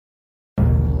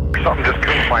Something just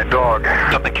killed my dog.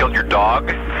 Something killed your dog?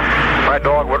 My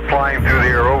dog went flying through the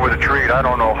air over the tree. I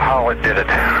don't know how it did it.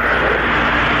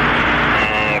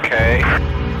 Okay.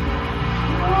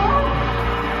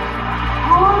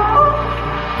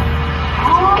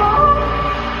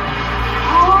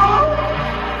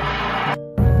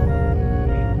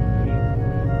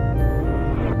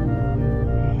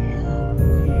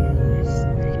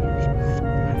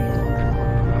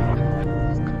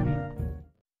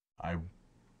 I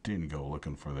didn't go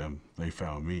looking for them. They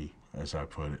found me, as I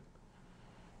put it.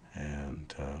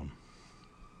 And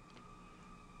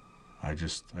I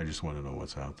just want to know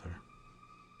what's out there.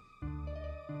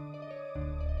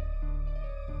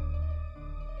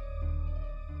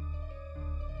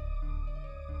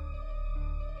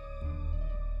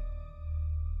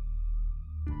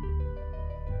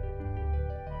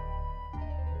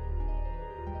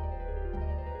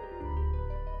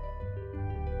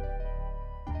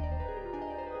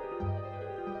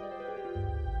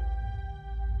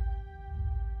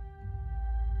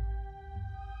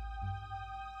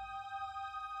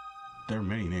 There are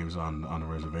many names on the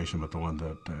reservation, but the one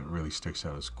that really sticks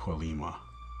out is Qualima.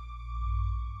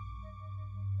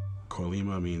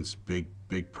 Qualima means big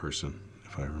person,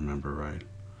 if I remember right.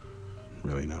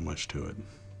 Really not much to it.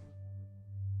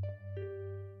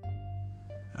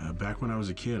 Back when I was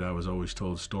a kid, I was always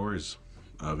told stories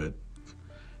of it,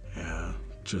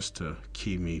 just to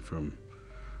keep me from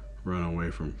running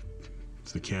away from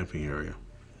the camping area,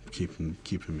 keeping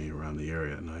me around the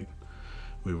area at night.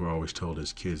 We were always told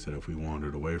as kids that if we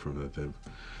wandered away from it, that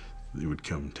they would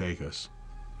come and take us,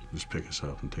 just pick us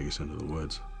up and take us into the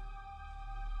woods.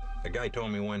 A guy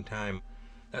told me one time,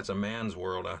 that's a man's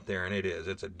world out there, and it is.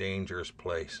 It's a dangerous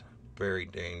place, very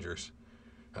dangerous.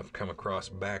 I've come across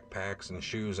backpacks and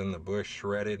shoes in the bush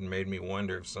shredded and made me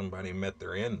wonder if somebody met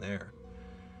their end there.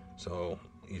 So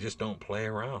you just don't play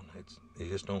around. You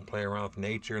just don't play around with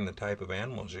nature and the type of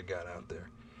animals you got out there.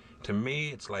 To me,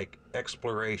 it's like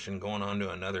exploration going on to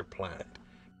another planet.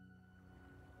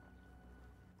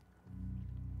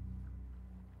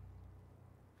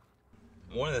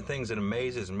 One of the things that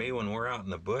amazes me when we're out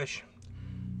in the bush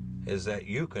is that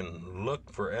you can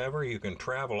look forever, you can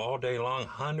travel all day long,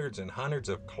 hundreds and hundreds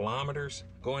of kilometers,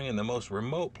 going in the most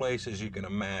remote places you can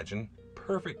imagine,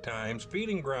 perfect times,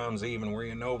 feeding grounds even, where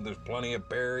you know there's plenty of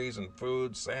berries and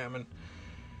food, salmon.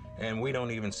 And we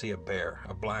don't even see a bear,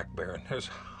 a black bear. There's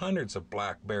hundreds of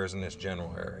black bears in this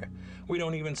general area. We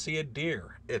don't even see a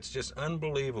deer. It's just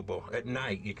unbelievable. At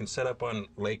night, you can set up on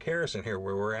Lake Harrison here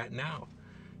where we're at now.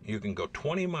 You can go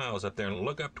 20 miles up there and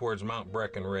look up towards Mount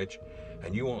Breckenridge,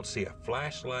 and you won't see a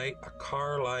flashlight, a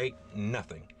car light,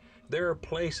 nothing. There are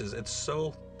places, it's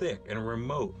so thick and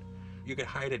remote. You could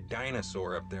hide a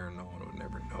dinosaur up there and no one would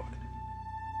never know it.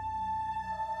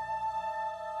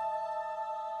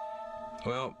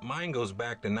 Well, mine goes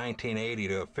back to 1980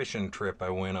 to a fishing trip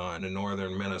I went on in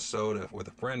northern Minnesota with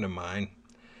a friend of mine.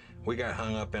 We got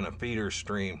hung up in a feeder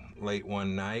stream late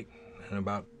one night, and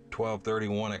about 12:30,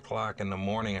 1 o'clock in the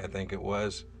morning, I think it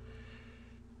was.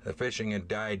 The fishing had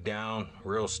died down,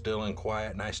 real still and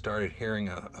quiet, and I started hearing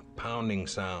a pounding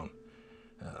sound.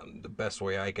 The best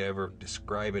way I could ever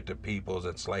describe it to people is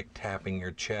it's like tapping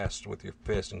your chest with your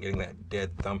fist and getting that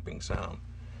dead thumping sound.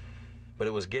 But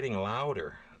it was getting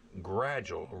louder.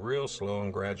 Gradual, real slow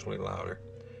and gradually louder.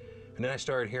 And then I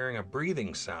started hearing a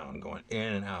breathing sound going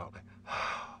in and out,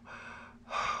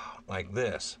 like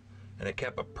this. And it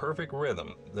kept a perfect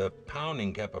rhythm. The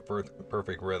pounding kept a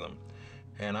perfect rhythm.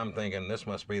 And I'm thinking, this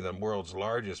must be the world's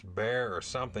largest bear or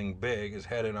something big is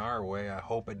headed our way. I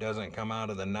hope it doesn't come out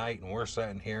of the night and we're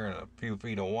sitting here in a few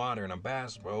feet of water in a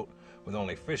bass boat with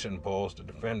only fishing poles to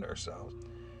defend ourselves.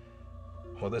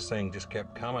 Well, this thing just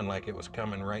kept coming like it was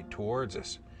coming right towards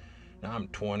us. Now I'm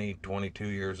 20, 22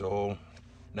 years old,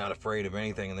 not afraid of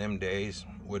anything in them days,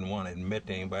 wouldn't want to admit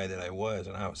to anybody that I was,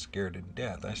 and I was scared to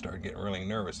death. I started getting really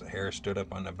nervous. The hair stood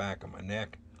up on the back of my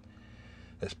neck.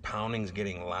 This pounding's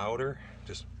getting louder,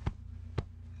 just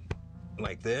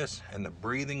like this, and the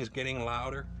breathing's getting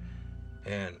louder,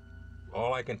 and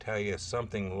all I can tell you is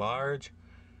something large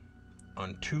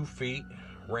on 2 feet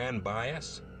ran by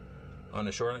us on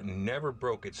the shoreline, never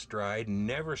broke its stride,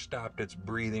 never stopped its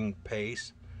breathing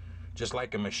pace. Just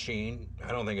like a machine.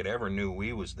 I don't think it ever knew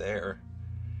we was there.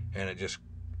 And it just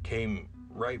came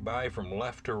right by from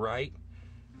left to right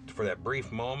for that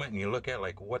brief moment, and you look at it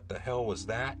like, what the hell was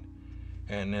that?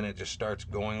 And then it just starts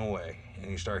going away. And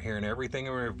you start hearing everything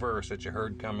in reverse that you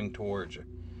heard coming towards you.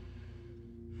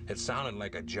 It sounded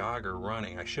like a jogger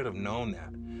running. I should have known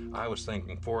that. I was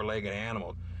thinking four-legged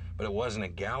animal, but it wasn't a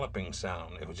galloping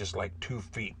sound. It was just like 2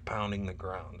 feet pounding the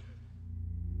ground.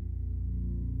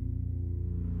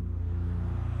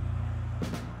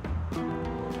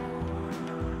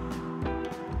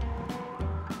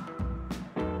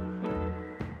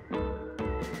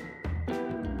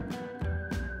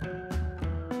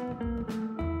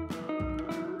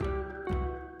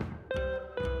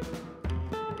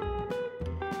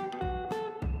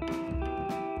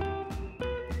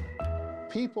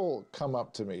 People come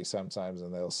up to me sometimes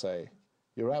and they'll say,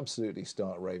 "You're absolutely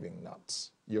stark raving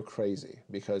nuts. You're crazy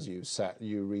because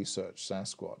you research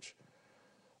Sasquatch."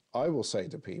 I will say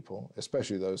to people,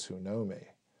 especially those who know me,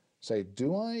 say,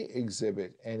 "Do I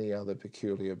exhibit any other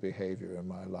peculiar behavior in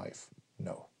my life?"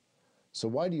 No. So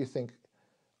why do you think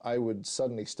I would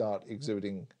suddenly start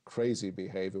exhibiting crazy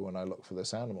behavior when I look for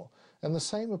this animal? And the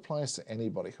same applies to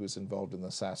anybody who's involved in the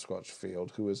Sasquatch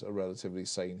field who is a relatively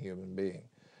sane human being.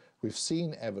 We've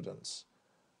seen evidence,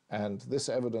 and this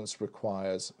evidence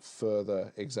requires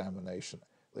further examination.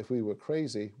 If we were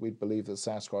crazy, we'd believe that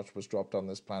Sasquatch was dropped on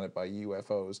this planet by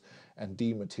UFOs and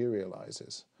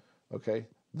dematerializes. Okay?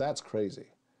 That's crazy.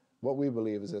 What we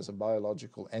believe is there's a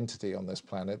biological entity on this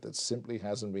planet that simply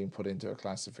hasn't been put into a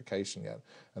classification yet,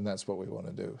 and that's what we want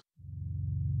to do.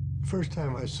 First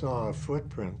time I saw a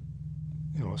footprint,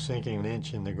 sinking an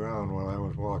inch in the ground while I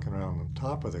was walking around on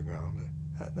top of the ground,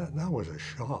 that was a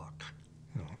shock.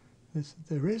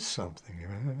 There is something.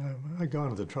 I'd gone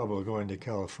to the trouble of going to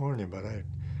California, but I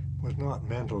was not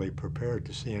mentally prepared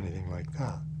to see anything like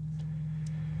that.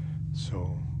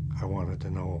 So I wanted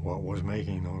to know what was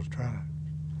making those tracks.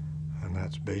 And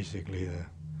that's basically the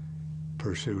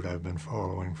pursuit I've been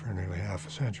following for nearly half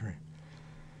a century.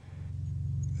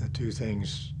 The two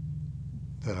things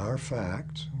that are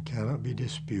facts and cannot be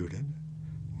disputed,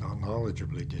 not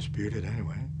knowledgeably disputed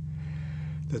anyway,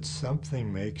 that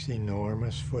something makes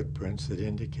enormous footprints that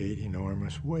indicate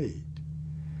enormous weight.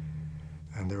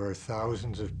 And there are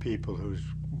thousands of people whose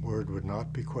word would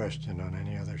not be questioned on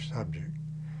any other subject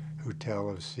who tell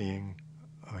of seeing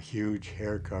a huge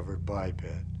hair-covered biped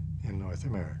in North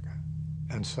America.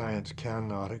 And science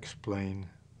cannot explain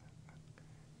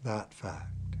that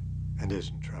fact and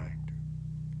isn't trying to.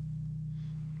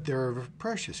 There are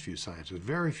precious few scientists,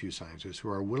 very few scientists, who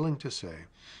are willing to say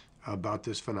about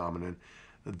this phenomenon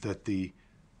that the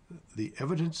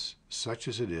evidence, such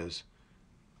as it is,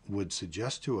 would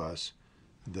suggest to us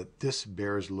that this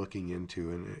bears looking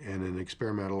into in an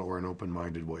experimental or an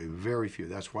open-minded way. Very few.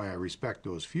 That's why I respect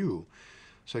those few,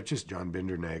 such as John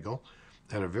Bindernagel,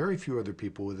 and a very few other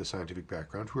people with a scientific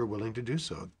background who are willing to do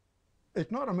so.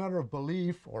 It's not a matter of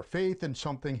belief or faith in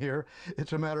something here.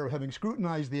 It's a matter of having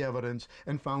scrutinized the evidence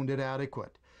and found it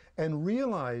adequate, and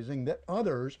realizing that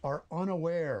others are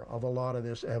unaware of a lot of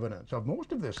this evidence, of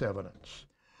most of this evidence.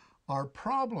 Our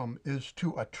problem is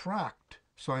to attract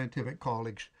scientific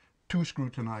colleagues to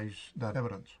scrutinize that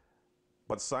evidence.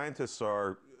 But scientists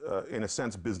are, in a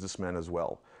sense, businessmen as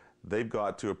well. They've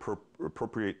got to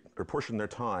appropriate or portion their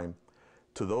time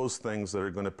to those things that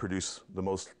are going to produce the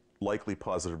most likely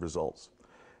positive results.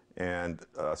 And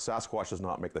Sasquatch does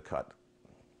not make the cut.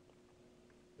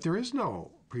 There is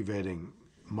no prevailing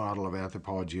model of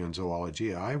anthropology and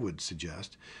zoology, I would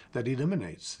suggest, that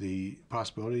eliminates the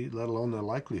possibility, let alone the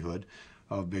likelihood,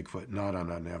 of Bigfoot, not on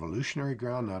an evolutionary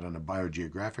ground, not on a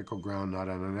biogeographical ground, not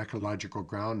on an ecological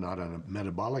ground, not on a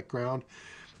metabolic ground.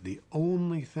 The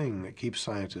only thing that keeps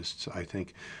scientists, I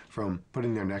think, from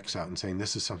putting their necks out and saying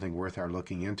this is something worth our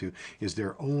looking into is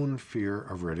their own fear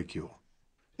of ridicule.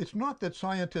 It's not that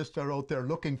scientists are out there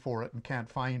looking for it and can't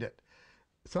find it.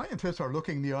 Scientists are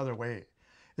looking the other way.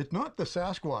 It's not the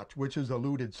Sasquatch which has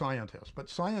eluded scientists, but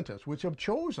scientists which have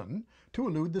chosen to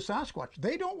elude the Sasquatch.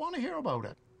 They don't want to hear about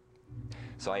it.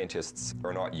 Scientists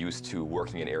are not used to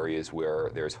working in areas where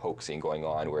there's hoaxing going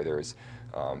on, where there's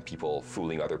people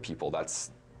fooling other people.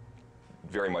 That's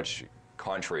very much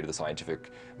contrary to the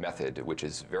scientific method, which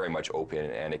is very much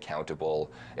open and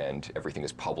accountable, and everything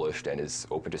is published and is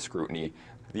open to scrutiny.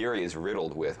 The area is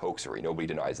riddled with hoaxery. Nobody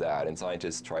denies that, and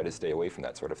scientists try to stay away from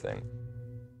that sort of thing.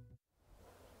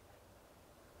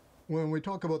 When we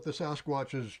talk about the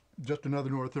Sasquatch as just another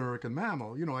North American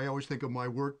mammal, I always think of my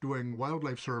work doing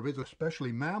wildlife surveys,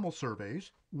 especially mammal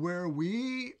surveys, where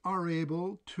we are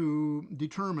able to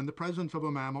determine the presence of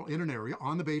a mammal in an area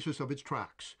on the basis of its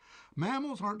tracks.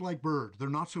 Mammals aren't like birds. They're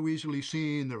not so easily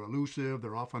seen. They're elusive.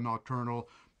 They're often nocturnal.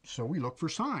 So we look for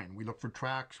sign. We look for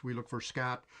tracks. We look for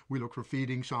scat. We look for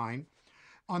feeding sign.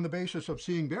 On the basis of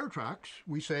seeing bear tracks,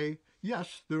 we say,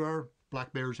 yes, there are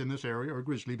black bears in this area or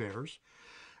grizzly bears.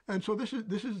 And so this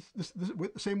is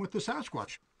same with the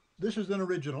Sasquatch. This is an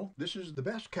original. This is the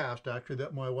best cast, actually,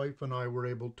 that my wife and I were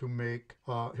able to make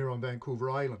here on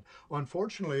Vancouver Island.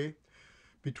 Unfortunately,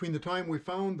 between the time we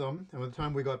found them and the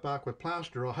time we got back with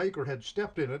plaster, a hiker had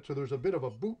stepped in it, so there's a bit of a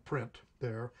boot print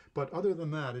there. But other than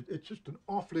that, it's just an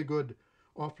awfully good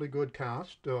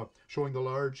cast, showing the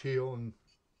large heel and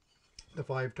the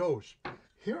 5 toes.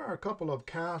 Here are a couple of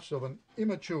casts of an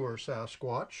immature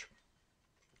Sasquatch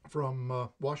from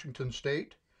Washington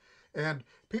State. And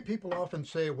people often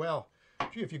say, well,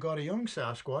 gee, if you got a young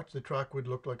Sasquatch, the track would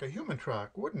look like a human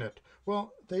track, wouldn't it?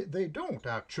 Well, they don't,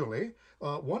 actually.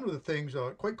 One of the things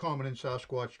quite common in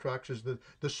Sasquatch tracks is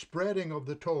the spreading of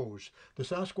the toes. The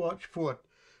Sasquatch foot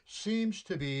seems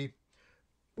to be,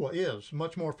 well, is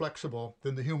much more flexible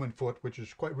than the human foot, which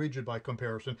is quite rigid by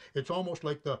comparison. It's almost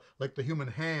like the human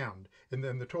hand, and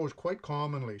then the toes quite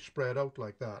commonly spread out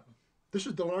like that. This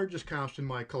is the largest cast in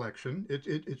my collection.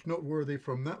 It's noteworthy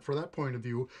for that point of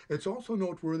view. It's also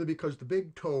noteworthy because the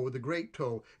big toe, the great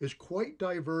toe, is quite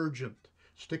divergent,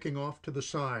 sticking off to the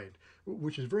side,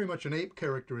 which is very much an ape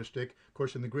characteristic. Of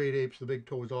course, in the great apes, the big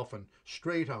toe is often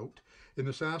straight out. In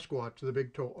the Sasquatch, the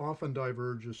big toe often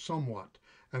diverges somewhat,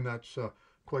 and that's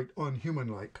quite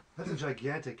unhuman-like. That's a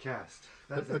gigantic cast.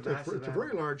 It's a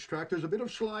very large track. There's a bit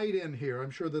of slide in here.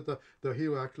 I'm sure that the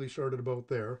heel actually started about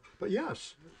there. But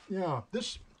yes, yeah,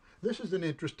 this is an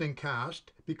interesting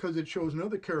cast because it shows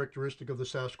another characteristic of the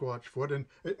Sasquatch foot, and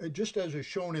just as is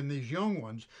shown in these young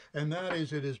ones, and that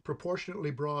is it is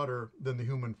proportionately broader than the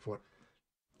human foot.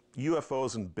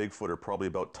 UFOs and Bigfoot are probably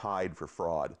about tied for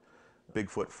fraud.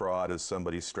 Bigfoot fraud is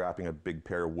somebody strapping a big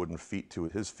pair of wooden feet to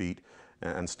his feet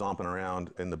and stomping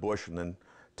around in the bush and then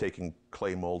taking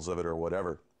clay molds of it or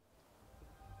whatever.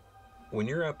 When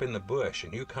you're up in the bush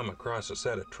and you come across a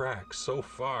set of tracks so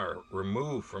far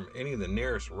removed from any of the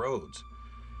nearest roads,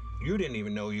 you didn't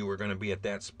even know you were going to be at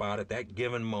that spot at that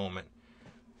given moment.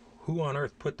 Who on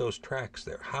earth put those tracks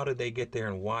there? How did they get there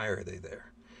and why are they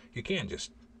there? You can't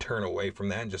just turn away from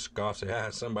that and just scoff and say,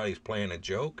 somebody's playing a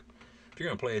joke. If you're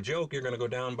going to play a joke, you're going to go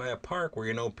down by a park where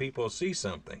you know people see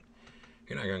something.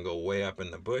 You're not going to go way up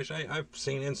in the bush. I've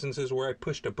seen instances where I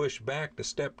pushed a bush back to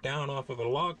step down off of a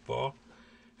log fall,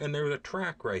 and there was a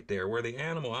track right there where the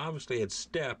animal obviously had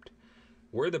stepped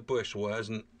where the bush was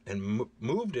and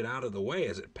moved it out of the way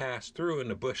as it passed through, and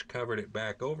the bush covered it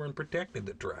back over and protected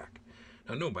the track.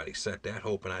 Now, nobody set that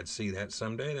hoping I'd see that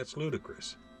someday. That's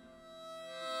ludicrous.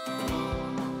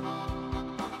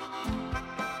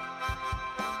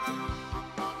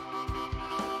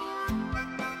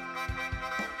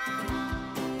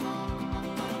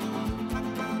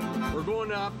 We're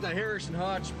going up to Harrison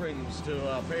Hot Springs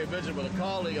to pay a visit with a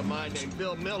colleague of mine named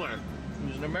Bill Miller,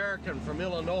 who's an American from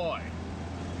Illinois.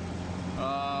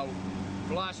 For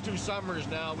the last 2 summers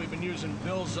now, we've been using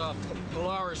Bill's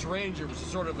Polaris Ranger, which is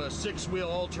sort of a 6-wheel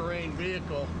all-terrain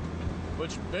vehicle,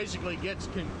 which basically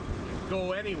can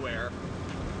go anywhere.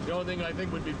 The only thing I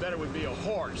think would be better would be a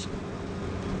horse.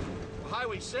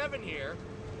 Highway 7 here,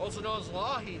 also known as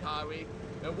Lougheed Highway,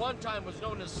 at one time was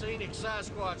known as Scenic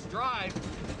Sasquatch Drive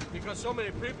because so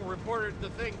many people reported the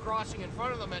thing crossing in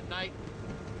front of them at night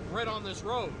right on this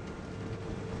road.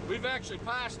 We've actually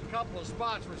passed a couple of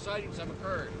spots where sightings have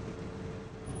occurred.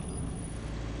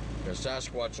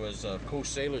 Sasquatch was a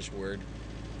Coast Salish word,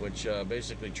 which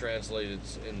basically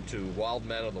translates into wild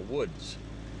man of the woods.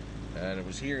 And it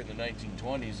was here in the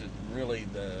 1920s that really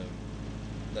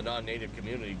the non-native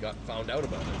community found out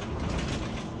about it.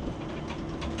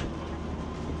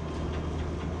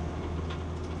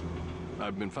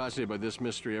 I've been fascinated by this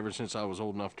mystery ever since I was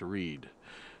old enough to read.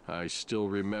 I still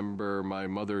remember my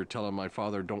mother telling my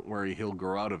father, "Don't worry, he'll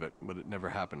grow out of it," but it never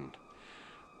happened.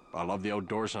 I love the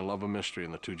outdoors and I love a mystery,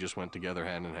 and the two just went together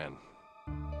hand in hand.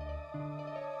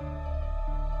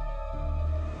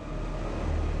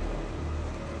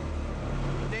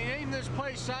 They named this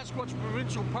place Sasquatch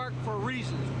Provincial Park for a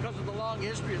reason, because of the long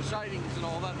history of sightings and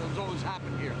all that that's always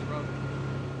happened here throughout.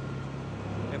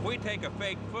 If we take a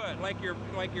fake foot, like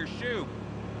your shoe,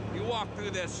 you walk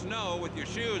through this snow with your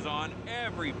shoes on,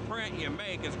 every print you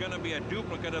make is going to be a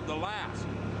duplicate of the last,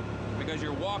 because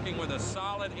you're walking with a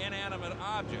solid, inanimate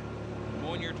object.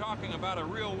 When you're talking about a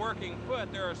real working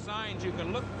foot, there are signs you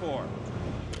can look for.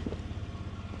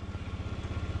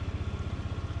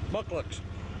 Mucklucks,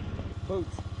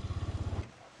 boots.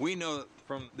 We know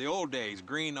from the old days,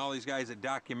 Green, all these guys that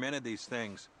documented these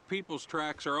things, people's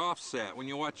tracks are offset. When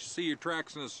you see your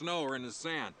tracks in the snow or in the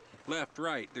sand, left,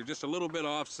 right, they're just a little bit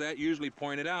offset, usually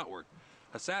pointed outward.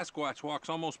 A Sasquatch walks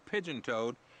almost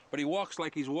pigeon-toed, but he walks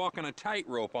like he's walking a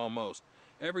tightrope almost.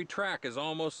 Every track is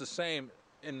almost the same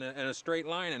in a straight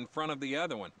line in front of the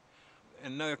other one.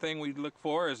 Another thing we look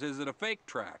for is it a fake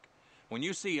track? When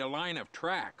you see a line of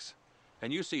tracks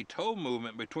and you see toe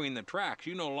movement between the tracks,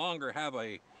 you no longer have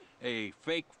a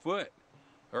fake foot,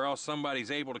 or else somebody's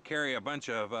able to carry a bunch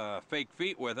of fake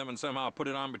feet with them and somehow put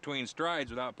it on between strides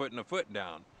without putting a foot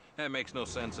down. That makes no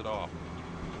sense at all.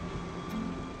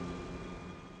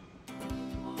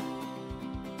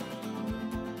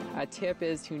 A tip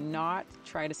is to not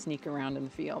try to sneak around in the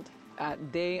field.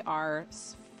 They are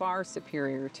far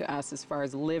superior to us as far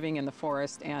as living in the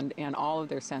forest, and all of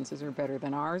their senses are better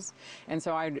than ours. And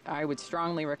so I would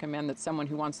strongly recommend that someone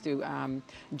who wants to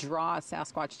draw a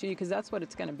Sasquatch to you, because that's what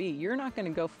it's going to be. You're not going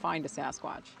to go find a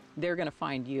Sasquatch. They're going to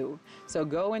find you. So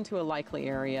go into a likely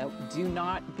area. Do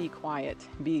not be quiet.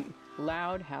 Be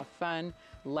loud, have fun,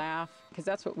 laugh, because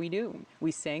that's what we do. We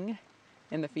sing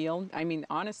in the field. I mean,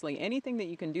 honestly, anything that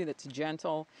you can do that's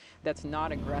gentle, that's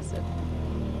not aggressive.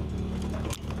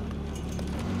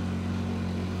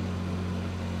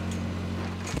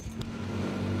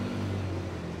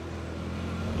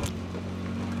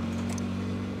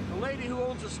 The lady who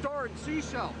owns a store in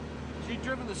Seashell, she'd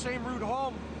driven the same route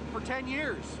home for 10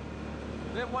 years.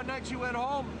 Then one night she went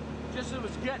home, just as it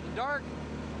was getting dark,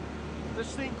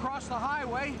 this thing crossed the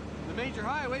highway, the major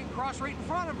highway, and crossed right in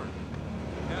front of her.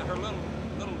 Yeah, her little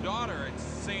daughter had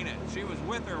seen it. She was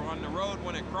with her on the road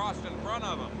when it crossed in front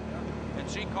of them. And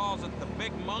she calls it the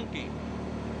big monkey.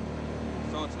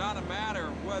 So it's not a matter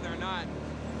of whether or not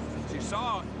she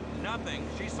saw nothing.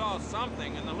 She saw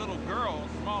something, and the little girl,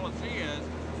 small as she is,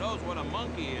 knows what a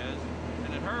monkey is.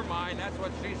 And in her mind, that's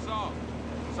what she saw.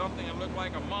 Something that looked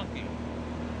like a monkey.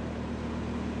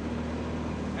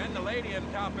 And the lady on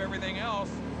top of everything else,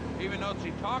 even though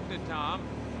she talked to Tom,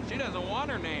 she doesn't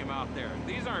want her name out there.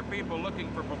 These aren't people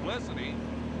looking for publicity.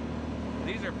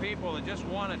 These are people that just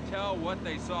want to tell what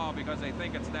they saw because they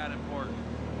think it's that important.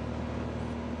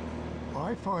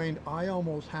 I find I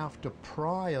almost have to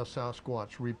pry a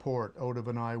Sasquatch report out of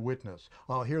an eyewitness.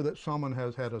 I'll hear that someone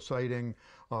has had a sighting,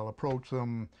 I'll approach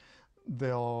them,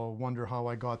 they'll wonder how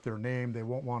I got their name, they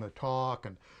won't want to talk,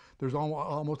 and there's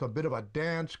almost a bit of a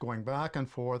dance going back and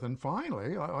forth, and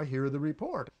finally I hear the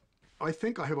report. I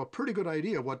think I have a pretty good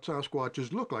idea what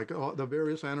Sasquatches look like, the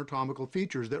various anatomical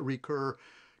features that recur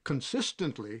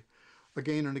consistently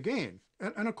again and again.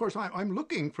 And of course, I'm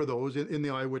looking for those in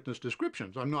the eyewitness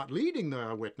descriptions. I'm not leading the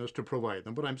eyewitness to provide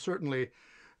them, but I'm certainly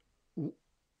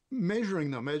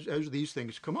measuring them as these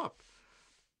things come up.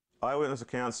 Eyewitness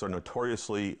accounts are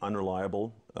notoriously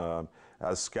unreliable.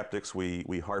 As skeptics,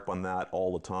 we harp on that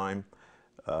all the time.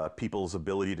 People's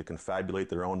ability to confabulate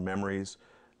their own memories,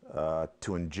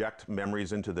 to inject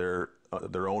memories into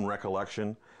their own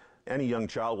recollection. Any young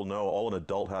child will know all an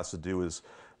adult has to do is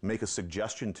make a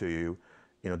suggestion to you.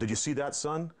 You know, did you see that,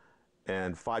 son?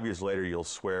 And 5 years later, you'll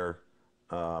swear,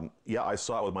 yeah, I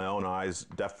saw it with my own eyes.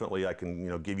 Definitely, I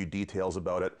can, give you details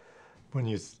about it. When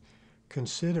you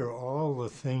consider all the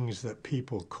things that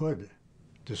people could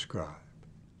describe,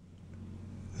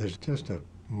 there's just a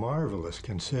marvelous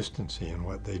consistency in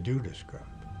what they do describe.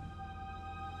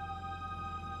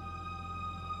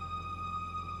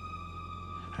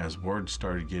 As word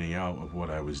started getting out of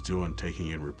what I was doing, taking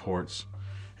in reports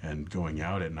and going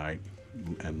out at night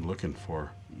and looking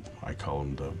for, I call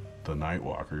them the night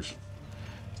walkers,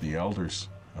 the elders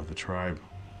of the tribe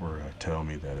were telling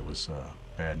me that it was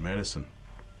bad medicine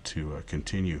to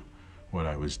continue what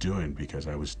I was doing, because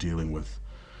I was dealing with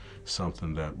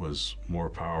something that was more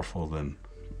powerful than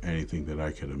anything that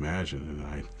I could imagine.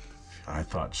 And I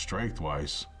thought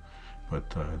strength-wise,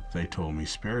 but they told me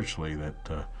spiritually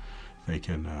that they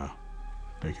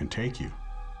can take you.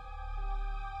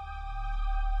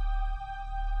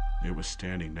 It was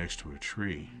standing next to a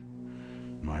tree.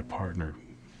 My partner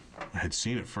had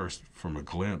seen it first from a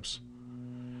glimpse,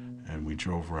 and we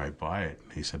drove right by it.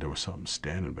 He said there was something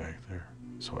standing back there.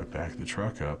 So I backed the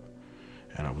truck up,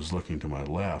 and I was looking to my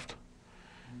left.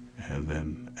 And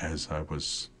then as I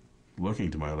was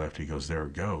looking to my left, he goes, "There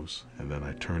it goes." And then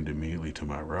I turned immediately to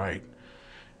my right,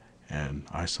 and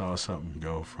I saw something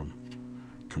go from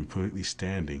completely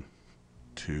standing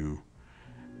to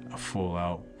a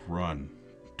full-out run,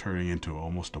 turning into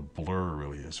almost a blur,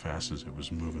 really, as fast as it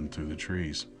was moving through the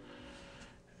trees.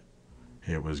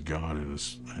 It was gone,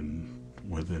 and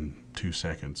within 2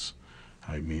 seconds,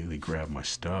 I immediately grabbed my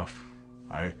stuff.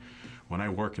 When I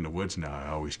work in the woods now, I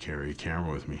always carry a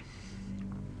camera with me.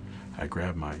 I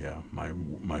grabbed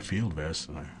my field vest,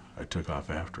 and I took off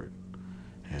after it.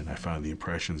 And I found the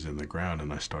impressions in the ground,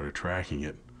 and I started tracking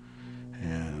it.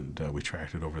 And we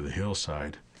tracked it over the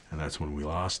hillside, and that's when we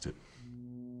lost it.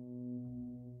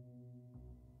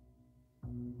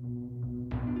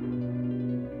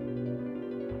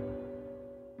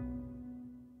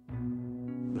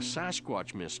 The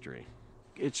Sasquatch mystery,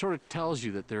 it sort of tells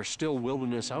you that there's still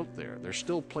wilderness out there. There's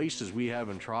still places we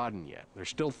haven't trodden yet. There's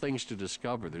still things to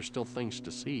discover. There's still things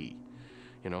to see.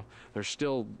 There's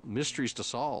still mysteries to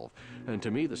solve. And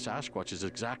to me, the Sasquatch is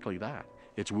exactly that.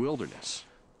 It's wilderness.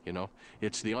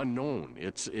 It's the unknown.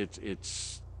 It's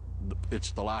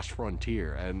the last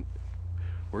frontier, and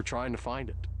we're trying to find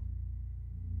it.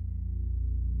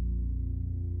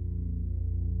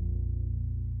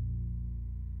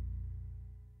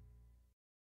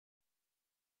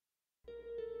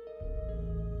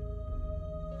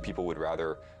 People would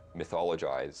rather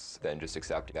mythologize than just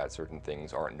accept that certain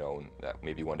things aren't known, that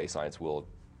maybe one day science will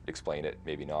explain it,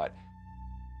 maybe not.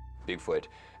 Bigfoot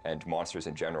and monsters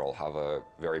in general have a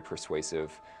very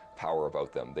persuasive power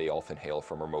about them. They often hail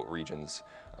from remote regions,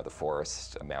 the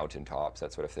forest, mountain tops,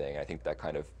 that sort of thing. I think that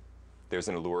kind of, there's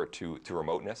an allure to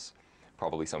remoteness,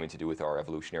 probably something to do with our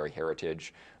evolutionary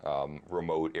heritage.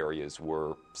 Remote areas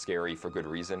were scary for good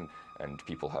reason, and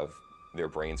people have, their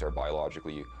brains are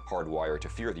biologically hardwired to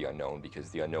fear the unknown because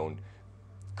the unknown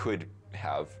could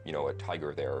have, you know, a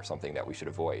tiger there or something that we should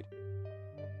avoid.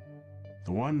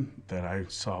 The one that I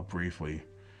saw briefly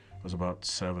was about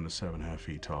 7 to 7.5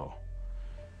 feet tall.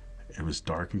 It was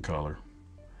dark in color.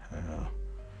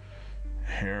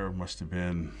 Hair must have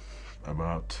been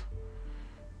about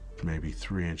maybe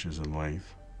 3 inches in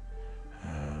length.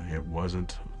 It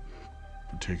wasn't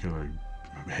particularly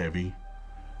heavy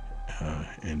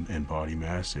in body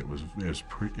mass. It was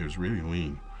really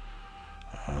lean.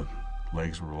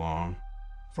 Legs were long.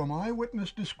 From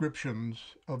eyewitness descriptions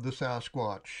of the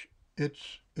Sasquatch,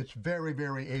 it's very,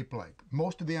 very ape-like.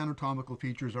 Most of the anatomical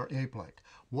features are ape-like.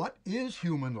 What is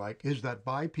human-like is that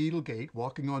bipedal gait,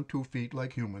 walking on 2 feet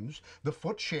like humans, the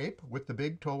foot shape with the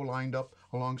big toe lined up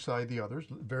alongside the others,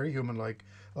 very human-like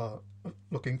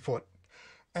looking foot.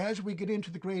 As we get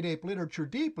into the great ape literature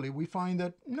deeply, we find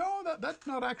that, no, that's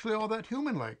not actually all that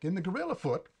human-like. In the gorilla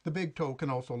foot, the big toe can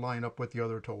also line up with the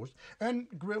other toes, and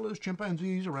gorillas,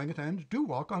 chimpanzees, orangutans do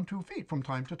walk on 2 feet from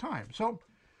time to time. So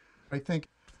I think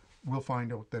we'll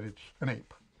find out that it's an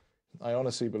ape. I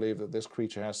honestly believe that this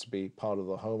creature has to be part of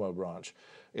the Homo branch.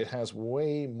 It has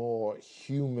way more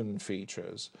human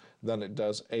features than it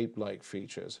does ape-like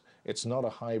features. It's not a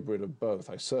hybrid of both.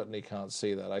 I certainly can't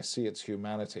see that. I see its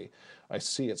humanity. I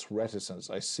see its reticence.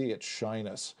 I see its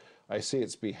shyness. I see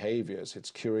its behaviors, its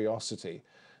curiosity.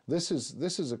 This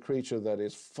is a creature that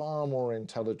is far more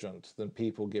intelligent than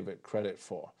people give it credit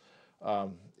for.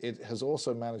 It has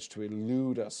also managed to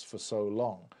elude us for so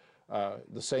long.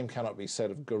 The same cannot be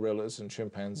said of gorillas and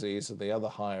chimpanzees and the other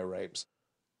higher apes.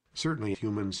 Certainly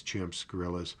humans, chimps,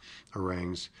 gorillas,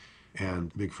 orangs,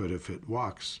 and Bigfoot, if it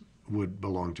walks, would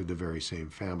belong to the very same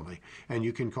family. And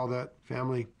you can call that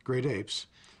family great apes.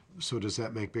 So does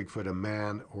that make Bigfoot a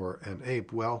man or an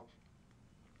ape? Well,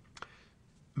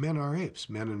 men are apes.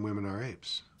 Men and women are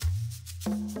apes.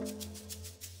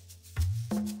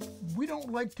 We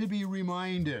don't like to be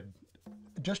reminded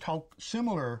just how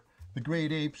similar the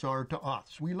great apes are to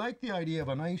us. We like the idea of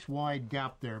a nice wide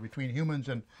gap there between humans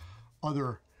and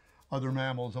other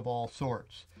mammals of all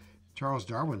sorts. Charles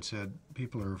Darwin said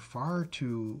people are far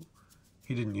too,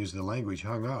 he didn't use the language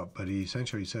hung up, but he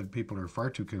essentially said people are far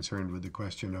too concerned with the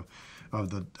question of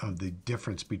the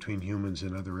difference between humans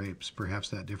and other apes. Perhaps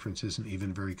that difference isn't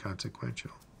even very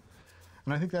consequential.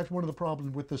 And I think that's one of the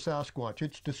problems with the Sasquatch.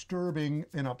 It's disturbing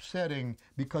and upsetting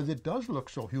because it does look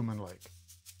so human-like.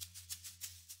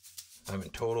 I'm in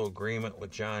total agreement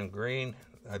with John Green.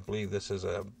 I believe this is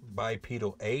a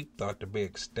bipedal ape thought to be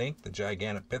extinct, the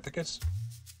Gigantopithecus.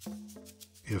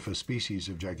 If a species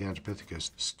of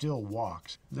Gigantopithecus still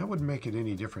walks, that wouldn't make it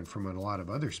any different from a lot of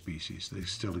other species that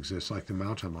still exist, like the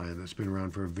mountain lion that's been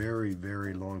around for a very,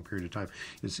 very long period of time.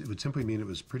 It would simply mean it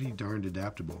was pretty darned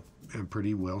adaptable and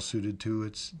pretty well suited to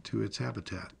its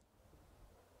habitat.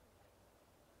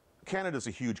 Canada's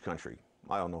a huge country.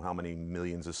 I don't know how many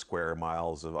millions of square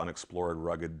miles of unexplored,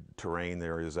 rugged terrain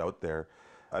there is out there.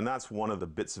 And that's one of the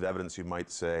bits of evidence you might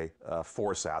say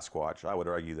for Sasquatch. I would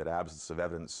argue that absence of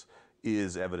evidence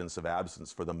is evidence of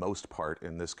absence for the most part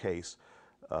in this case.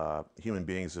 Human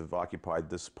beings have occupied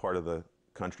this part of the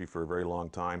country for a very long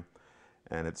time,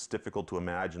 and it's difficult to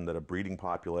imagine that a breeding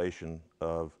population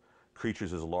of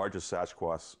creatures as large as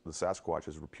the Sasquatch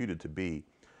is reputed to be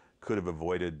could have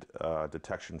avoided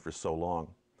detection for so long.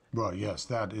 Well, yes,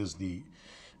 that is the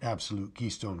absolute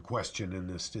keystone question in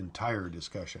this entire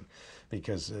discussion,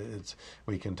 because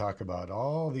we can talk about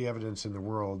all the evidence in the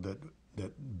world that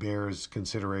bears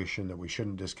consideration, that we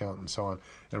shouldn't discount and so on,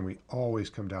 and we always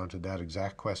come down to that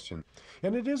exact question.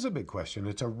 And it is a big question.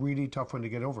 It's a really tough one to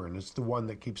get over, and it's the one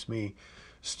that keeps me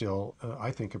still,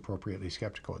 I think, appropriately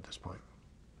skeptical at this point,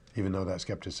 even though that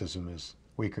skepticism is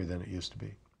weaker than it used to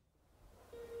be.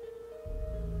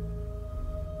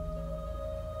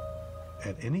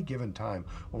 At any given time,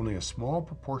 only a small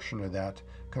proportion of that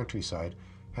countryside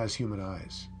has human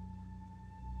eyes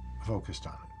focused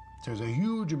on it. There's a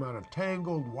huge amount of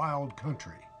tangled, wild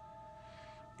country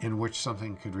in which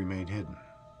something could remain hidden.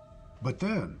 But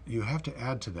then you have to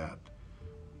add to that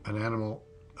an animal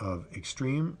of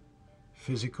extreme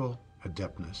physical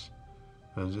adeptness.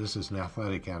 And this is an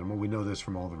athletic animal. We know this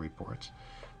from all the reports.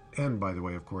 and by the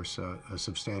way, of course, a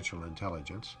substantial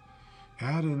intelligence.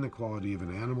 Add in the quality of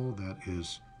an animal that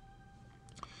is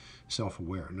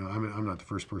self-aware. Now, I'm not the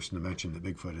first person to mention that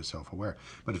Bigfoot is self-aware,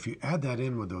 but if you add that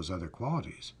in with those other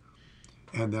qualities,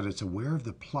 and that it's aware of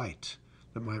the plight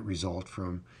that might result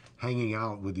from hanging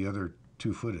out with the other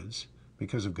two-footeds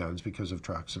because of guns, because of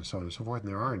trucks, and so on and so forth,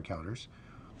 and there are encounters,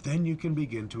 then you can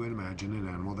begin to imagine an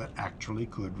animal that actually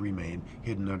could remain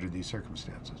hidden under these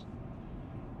circumstances.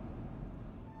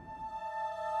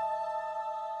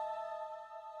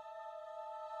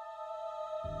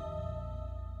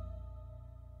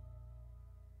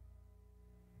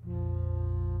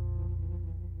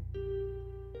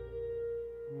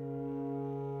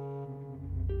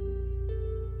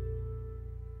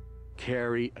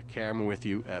 Carry a camera with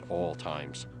you at all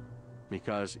times,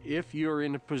 because if you're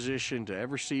in a position to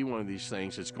ever see one of these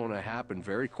things, it's going to happen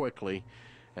very quickly,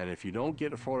 and if you don't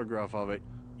get a photograph of it,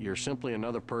 you're simply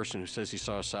another person who says he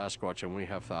saw a Sasquatch, and we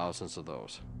have thousands of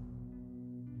those.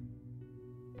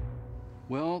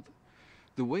 Well,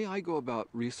 the way I go about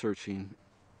researching,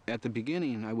 at the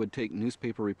beginning I would take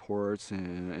newspaper reports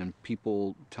and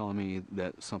people telling me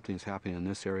that something's happening in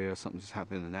this area, something's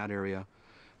happening in that area,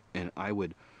 and I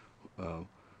would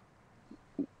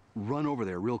run over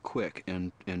there real quick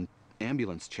and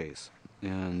ambulance chase.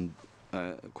 And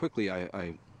quickly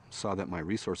I saw that my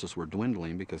resources were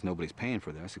dwindling because nobody's paying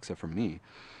for this except for me.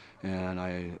 And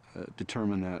I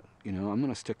determined that, you know, I'm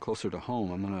going to stick closer to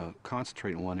home. I'm going to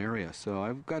concentrate in one area. So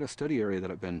I've got a study area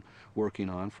that I've been working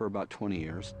on for about 20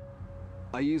 years.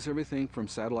 I use everything from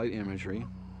satellite imagery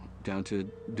down to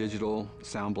digital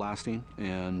sound blasting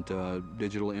and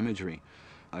digital imagery.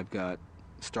 I've got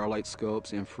starlight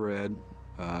scopes, infrared,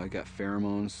 I got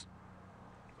pheromones.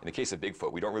 In the case of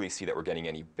Bigfoot, we don't really see that we're getting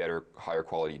any better, higher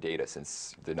quality data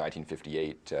since the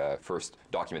 1958 first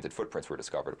documented footprints were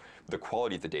discovered. The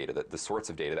quality of the data, the sorts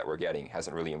of data that we're getting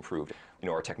hasn't really improved. You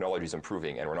know, our technology is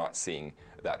improving and we're not seeing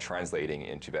that translating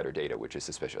into better data, which is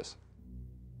suspicious.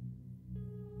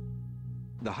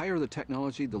 The higher the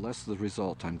technology, the less the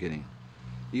result I'm getting.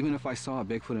 Even if I saw a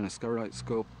Bigfoot in a starlight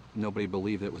scope, nobody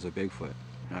believed it was a Bigfoot.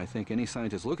 And I think any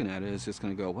scientist looking at it is just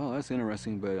going to go, well, that's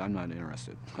interesting, but I'm not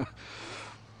interested.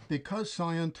 Because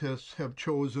scientists have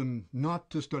chosen not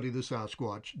to study the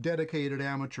Sasquatch, dedicated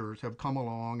amateurs have come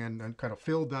along and kind of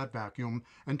filled that vacuum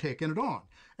and taken it on.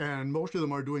 And most of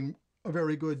them are doing a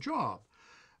very good job.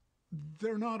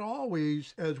 They're not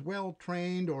always as well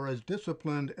trained or as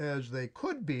disciplined as they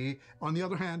could be. On the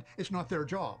other hand, it's not their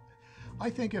job. I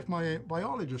think if my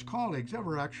biologist colleagues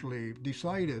ever actually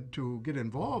decided to get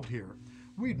involved here,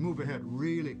 we'd move ahead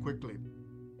really quickly.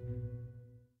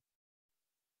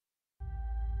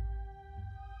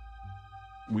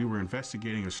 We were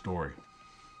investigating a story.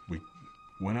 We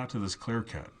went out to this clear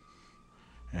cut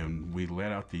and we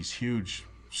let out these huge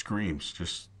screams,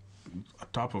 just on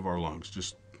top of our lungs,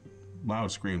 just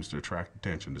loud screams to attract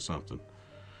attention to something.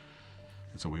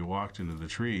 And so we walked into the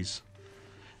trees,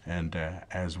 and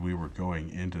as we were going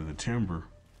into the timber,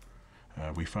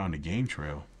 we found a game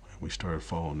trail. We started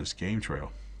following this game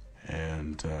trail,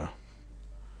 and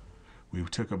we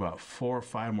took about 4 or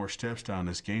 5 more steps down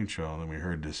this game trail, and then we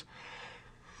heard this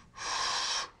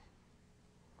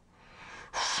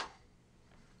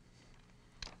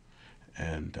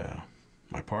and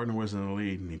my partner was in the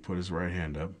lead, and he put his right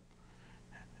hand up,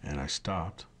 and I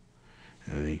stopped,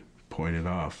 and he pointed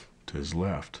off to his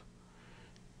left,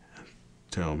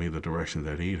 telling me the direction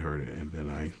that he'd heard it, and then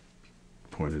I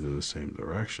pointed in the same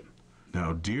direction.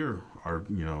 Now, deer are,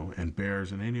 you know, and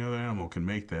bears and any other animal can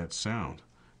make that sound,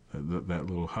 that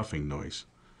little huffing noise.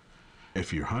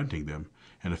 If you're hunting them,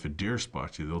 and if a deer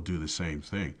spots you, they'll do the same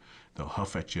thing. They'll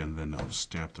huff at you, and then they'll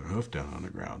stamp their hoof down on the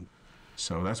ground.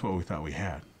 So that's what we thought we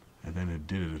had. And then it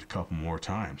did it a couple more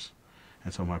times.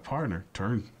 And so my partner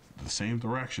turned the same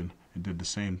direction and did the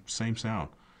same sound,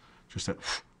 just that,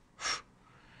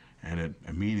 and it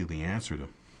immediately answered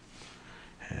him.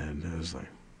 And it was like,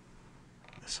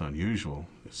 it's unusual.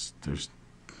 There's,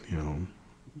 you know,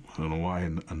 I don't know why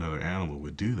another animal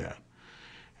would do that.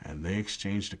 And they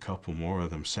exchanged a couple more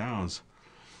of them sounds,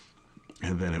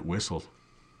 and then it whistled.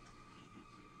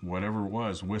 Whatever it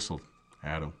was, whistled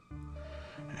at him.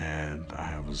 And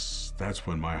that's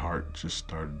when my heart just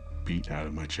started beating out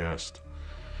of my chest.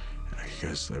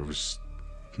 Because there was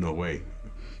no way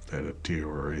that a deer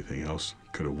or anything else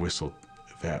could have whistled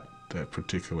that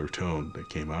particular tone that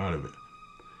came out of it.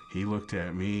 He looked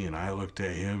at me and I looked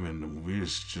at him, and we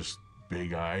was just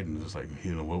big-eyed, and it was like,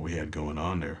 you know, what we had going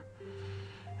on there.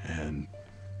 And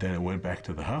then it went back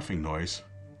to the huffing noise,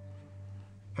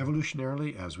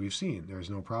 Evolutionarily, as we've seen, there's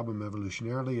no problem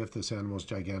evolutionarily if this animal is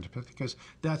Gigantopithecus.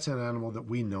 That's an animal that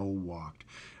we know walked.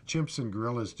 Chimps and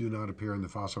gorillas do not appear in the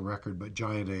fossil record, but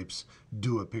giant apes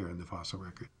do appear in the fossil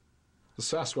record. The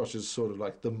Sasquatch is sort of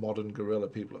like the modern gorilla.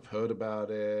 People have heard about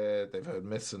it, they've heard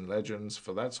myths and legends,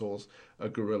 for that's all a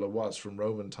gorilla was from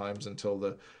Roman times until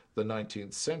the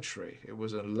 19th century. It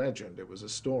was a legend, it was a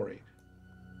story.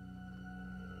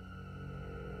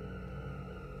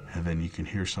 And then you can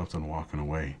hear something walking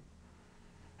away.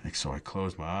 And so I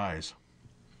close my eyes,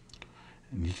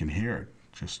 and you can hear it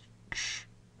just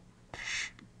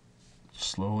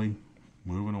slowly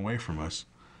moving away from us.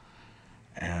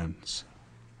 And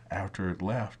after it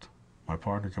left, my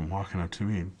partner came walking up to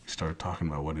me and started talking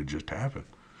about what had just happened.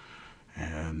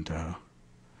 And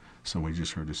so we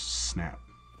just heard a snap.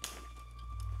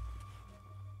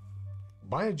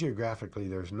 Biogeographically,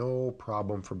 there's no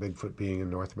problem for Bigfoot being in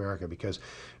North America because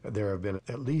there have been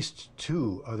at least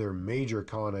 2 other major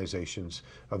colonizations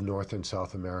of North and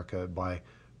South America by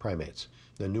primates,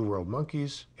 the New World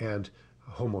monkeys and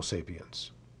Homo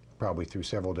sapiens, probably through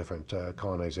several different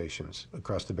colonizations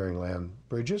across the Bering Land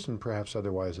bridges and perhaps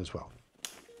otherwise as well.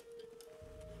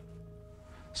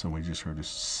 So we just heard a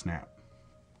snap,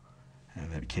 and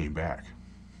then it came back,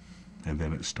 and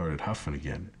then it started huffing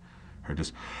again. Heard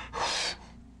this,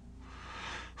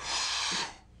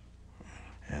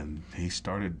 and he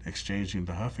started exchanging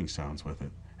the huffing sounds with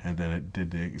it, and then it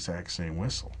did the exact same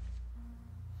whistle.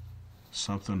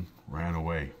 Something ran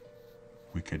away.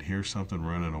 We could hear something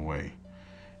running away,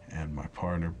 and my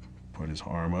partner put his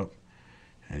arm up,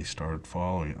 and he started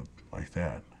following it like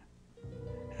that.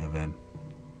 And then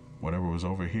whatever was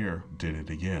over here did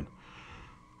it again.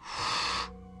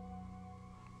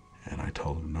 And I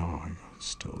told him, no, it's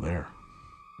still there.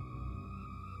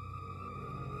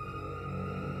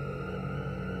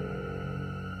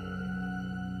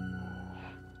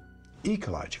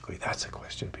 Ecologically, that's a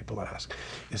question people ask.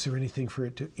 Is there anything for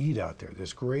it to eat out there,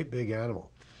 this great big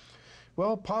animal?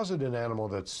 Well, posit an animal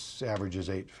that's averages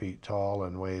 8 feet tall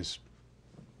and weighs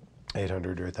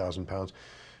 800 or 1,000 pounds.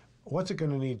 What's it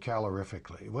going to need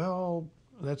calorifically? Well,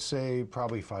 let's say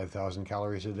probably 5,000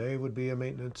 calories a day would be a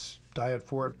maintenance diet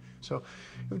for it. So it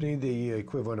would need the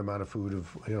equivalent amount of food of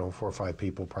 4 or 5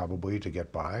 people probably to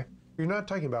get by. You're not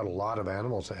talking about a lot of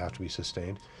animals that have to be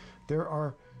sustained. There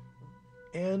are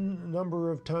N number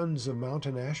of tons of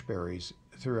mountain ash berries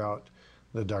throughout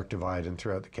the Dark Divide and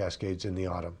throughout the Cascades in the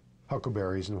autumn.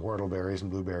 Huckleberries and whortleberries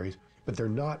and blueberries, but they're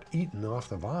not eaten off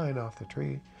the vine, off the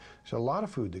tree. There's a lot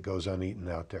of food that goes uneaten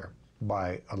out there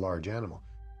by a large animal.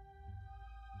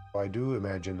 I do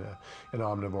imagine an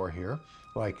omnivore here,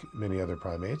 like many other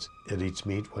primates. It eats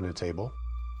meat when it's able.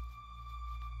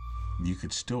 You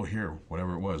could still hear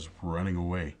whatever it was running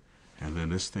away, and then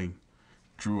this thing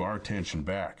drew our attention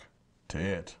back to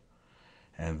it,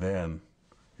 and then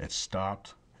it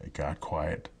stopped, it got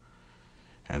quiet,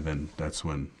 and then that's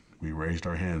when we raised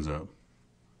our hands up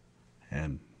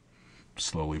and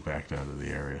slowly backed out of the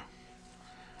area.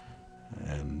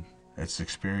 And it's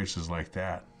experiences like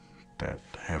that that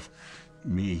have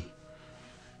me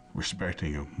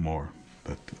respecting him more,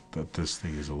 that this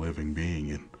thing is a living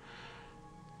being, and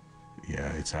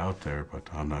yeah, it's out there, but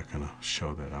I'm not going to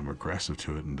show that I'm aggressive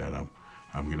to it and that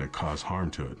I'm going to cause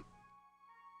harm to it.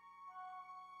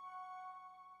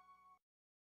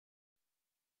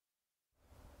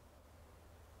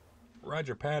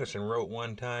 Roger Patterson wrote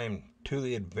one time, "To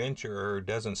the adventurer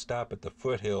doesn't stop at the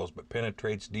foothills but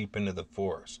penetrates deep into the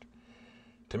forest."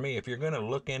 To me, if you're going to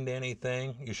look into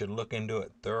anything, you should look into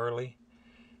it thoroughly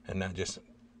and not just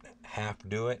half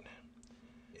do it.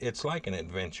 It's like an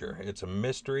adventure. It's a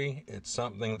mystery. It's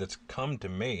something that's come to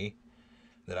me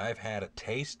that I've had a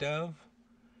taste of,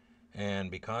 and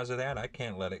because of that, I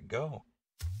can't let it go.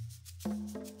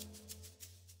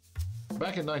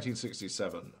 Back in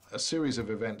 1967, a series of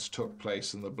events took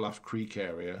place in the Bluff Creek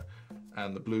area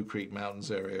and the Blue Creek Mountains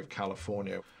area of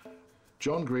California.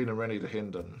 John Green and Rennie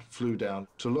DeHinden flew down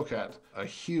to look at a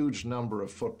huge number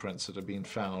of footprints that had been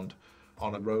found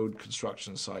on a road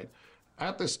construction site.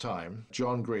 At this time,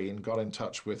 John Green got in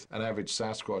touch with an avid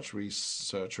Sasquatch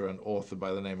researcher and author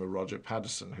by the name of Roger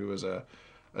Patterson, who was a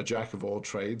jack of all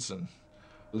trades and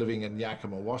living in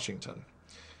Yakima, Washington.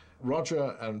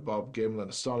 Roger and Bob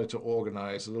Gimlin started to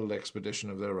organize a little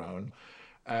expedition of their own,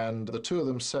 and the two of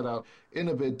them set out in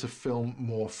a bid to film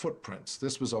more footprints.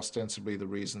 This was ostensibly the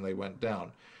reason they went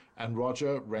down. And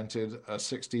Roger rented a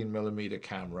 16mm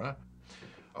camera.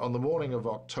 On the morning of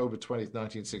October 20th,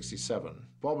 1967,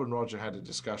 Bob and Roger had a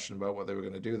discussion about what they were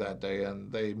going to do that day,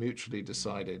 and they mutually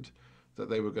decided that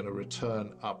they were going to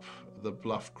return up the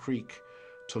Bluff Creek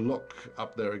to look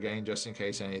up there again just in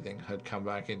case anything had come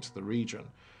back into the region.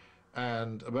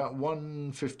 And about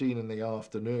 1:15 in the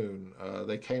afternoon,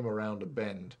 they came around a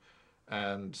bend,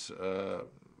 and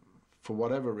for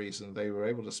whatever reason, they were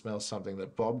able to smell something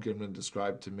that Bob Gimlin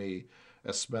described to me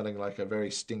as smelling like a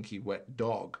very stinky, wet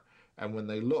dog. And when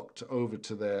they looked over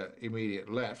to their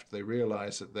immediate left, they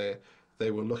realized that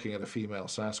they were looking at a female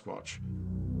Sasquatch.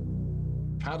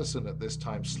 Patterson at this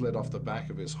time slid off the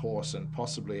back of his horse and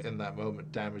possibly in that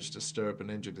moment damaged a stirrup and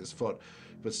injured his foot,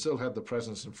 but still had the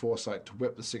presence and foresight to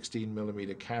whip the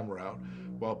 16mm camera out,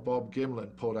 while Bob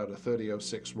Gimlin pulled out a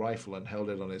 .30-06 rifle and held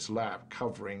it on his lap,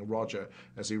 covering Roger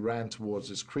as he ran towards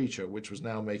his creature, which was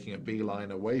now making a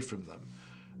beeline away from them.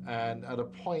 And at a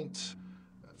point,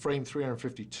 frame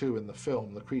 352 in the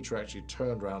film, the creature actually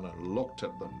turned around and looked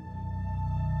at them.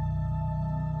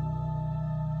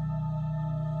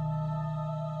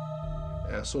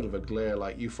 Sort of a glare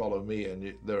like, you follow me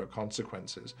and there are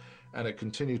consequences, and it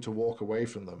continued to walk away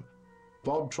from them.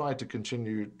 Bob tried to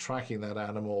continue tracking that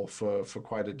animal for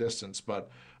quite a distance,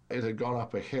 but it had gone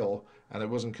up a hill and it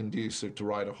wasn't conducive to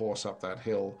ride a horse up that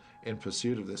hill in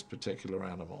pursuit of this particular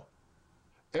animal.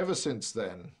 Ever since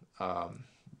then,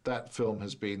 that film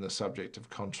has been the subject of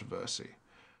controversy.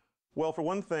 Well, for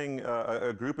one thing,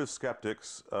 a group of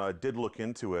skeptics did look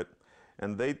into it,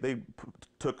 and they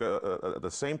took the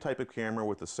same type of camera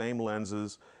with the same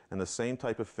lenses and the same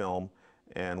type of film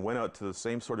and went out to the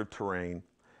same sort of terrain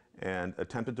and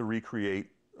attempted to recreate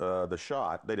the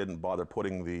shot. They didn't bother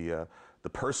putting the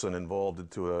person involved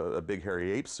into a big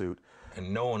hairy ape suit.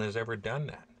 And no one has ever done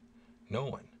that. No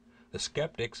one. The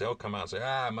skeptics, they'll come out and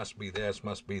say, it must be this,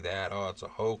 must be that, oh, it's a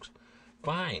hoax.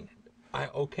 Fine.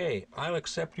 Okay, I'll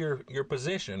accept your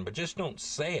position, but just don't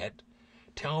say it.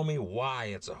 Tell me why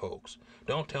it's a hoax.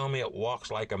 Don't tell me it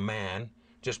walks like a man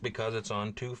just because it's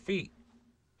on 2 feet.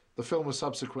 The film was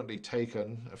subsequently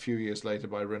taken a few years later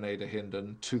by René de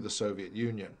Hinden to the Soviet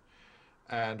Union.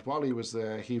 And while he was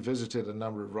there, he visited a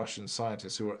number of Russian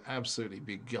scientists who were absolutely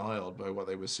beguiled by what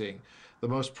they were seeing, the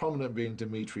most prominent being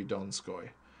Dmitry Donskoy.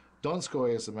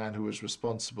 Donskoy is the man who was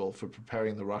responsible for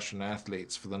preparing the Russian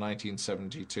athletes for the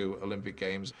 1972 Olympic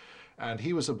Games. And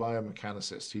he was a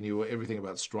biomechanicist. He knew everything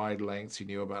about stride lengths. He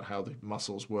knew about how the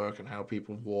muscles work and how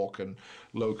people walk and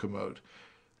locomote.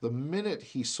 The minute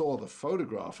he saw the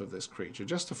photograph of this creature,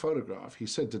 just a photograph, he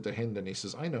said to de Hinden, he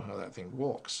says, I know how that thing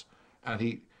walks. And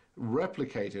he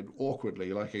replicated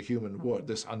awkwardly, like a human would,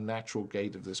 this unnatural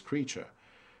gait of this creature.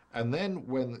 And then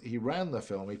when he ran the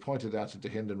film, he pointed out to de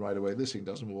Hinden right away, this thing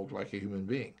doesn't walk like a human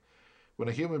being. When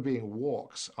a human being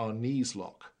walks, our knees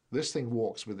lock. This thing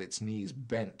walks with its knees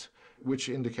bent, which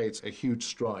indicates a huge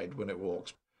stride when it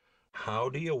walks. How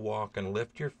do you walk and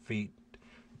lift your feet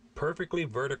perfectly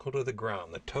vertical to the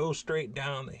ground, the toe straight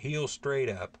down, the heel straight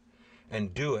up,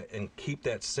 and do it and keep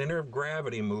that center of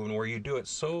gravity moving where you do it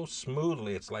so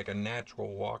smoothly it's like a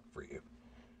natural walk for you?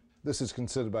 This is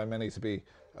considered by many to be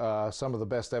some of the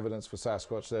best evidence for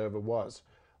Sasquatch there ever was.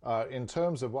 In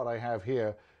terms of what I have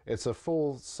here, it's a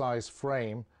full-size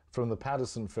frame from the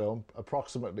Patterson film,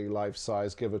 approximately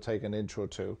life-size, give or take an inch or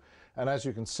two. And as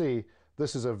you can see,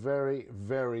 this is a very,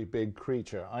 very big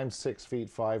creature. I'm 6 feet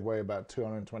 5, weigh about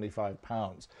 225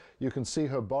 pounds. You can see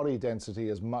her body density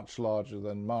is much larger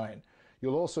than mine.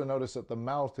 You'll also notice that the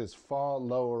mouth is far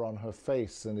lower on her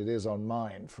face than it is on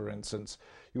mine, for instance.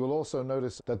 You will also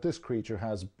notice that this creature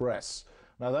has breasts.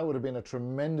 Now, that would have been a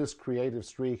tremendous creative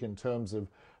streak in terms of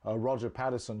Roger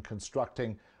Patterson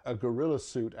constructing a gorilla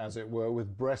suit, as it were,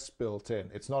 with breasts built in.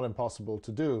 It's not impossible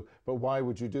to do, but why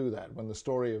would you do that when the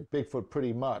story of Bigfoot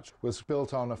pretty much was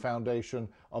built on a foundation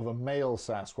of a male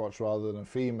Sasquatch rather than a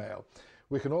female?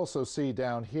 We can also see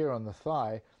down here on the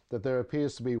thigh that there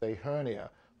appears to be a hernia.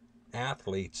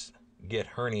 Athletes get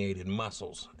herniated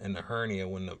muscles, and the hernia,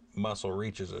 when the muscle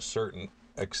reaches a certain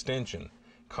extension,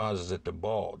 causes it to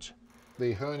bulge.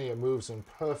 The hernia moves in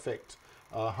perfect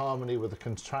harmony with the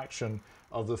contraction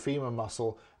of the femur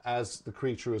muscle as the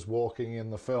creature is walking in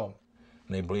the film.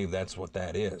 And they believe that's what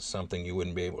that is, something you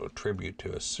wouldn't be able to attribute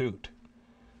to a suit.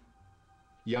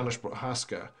 Janusz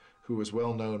Prohaska, who was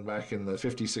well known back in the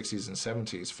 50s, 60s, and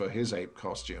 70s for his ape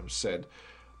costumes, said,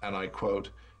 and I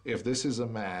quote, "If this is a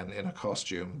man in a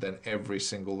costume, then every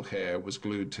single hair was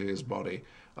glued to his body.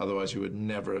 Otherwise, you would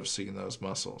never have seen those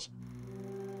muscles."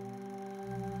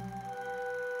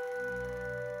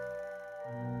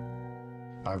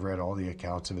 I've read all the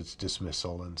accounts of its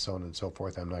dismissal and so on and so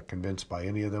forth. I'm not convinced by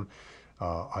any of them.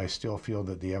 I still feel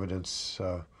that the evidence,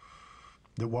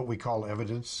 that what we call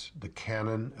evidence, the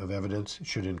canon of evidence,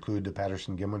 should include the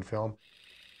Patterson-Gimlin film.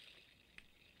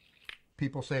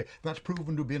 People say that's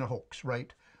proven to be a hoax,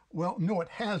 right? Well, no, it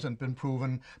hasn't been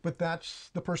proven, but that's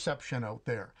the perception out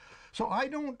there. So I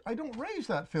don't raise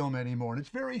that film anymore, and it's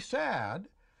very sad,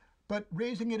 but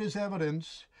raising it as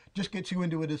evidence just gets you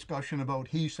into a discussion about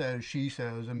he says, she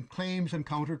says, and claims and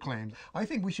counterclaims. I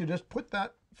think we should just put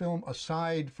that film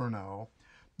aside for now,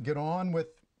 get on with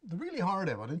the really hard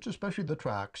evidence, especially the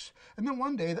tracks, and then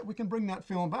one day that we can bring that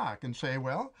film back and say,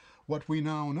 well, what we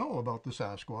now know about the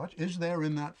Sasquatch is there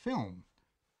in that film.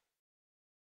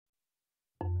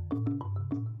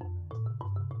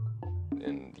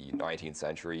 In the 19th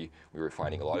century, we were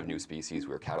finding a lot of new species,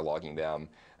 we were cataloging them,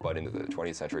 but in the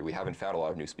 20th century, we haven't found a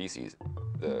lot of new species.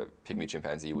 The pygmy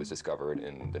chimpanzee was discovered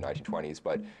in the 1920s,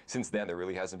 but since then, there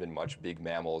really hasn't been much big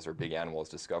mammals or big animals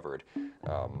discovered.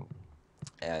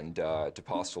 To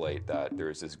postulate that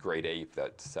there's this great ape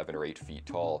that's 7 or 8 feet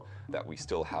tall that we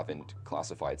still haven't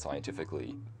classified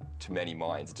scientifically, to many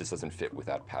minds, it just doesn't fit with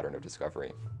that pattern of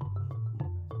discovery.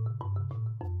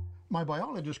 My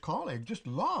biologist colleague just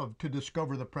loved to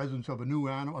discover the presence of a new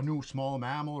animal, a new small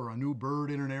mammal or a new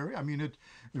bird in an area. I mean,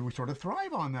 we sort of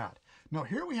thrive on that. Now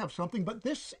here we have something, but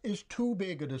this is too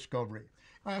big a discovery.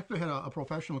 I actually had a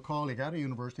professional colleague at a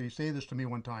university say this to me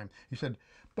one time. He said,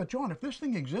 but John, if this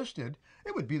thing existed,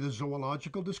 it would be the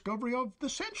zoological discovery of the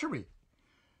century.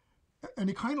 And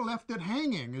he kind of left it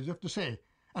hanging as if to say,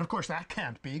 and of course that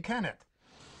can't be, can it?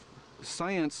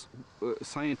 Scientists,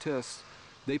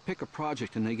 they pick a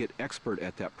project and they get expert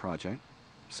at that project.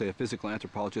 Say a physical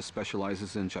anthropologist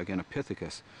specializes in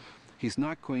Gigantopithecus. He's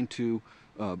not going to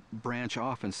branch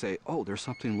off and say, oh, there's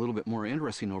something a little bit more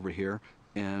interesting over here,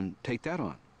 and take that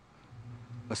on.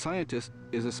 A scientist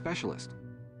is a specialist.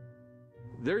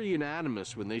 They're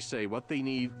unanimous when they say what they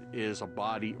need is a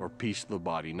body or piece of the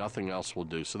body. Nothing else will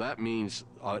do. So that means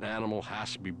an animal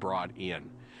has to be brought in.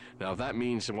 Now, if that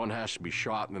means that one has to be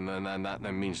shot, then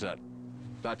that means that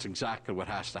that's exactly what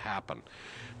has to happen,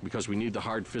 because we need the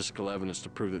hard physical evidence to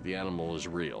prove that the animal is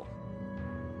real.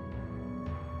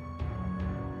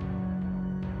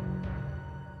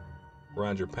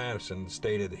 Roger Patterson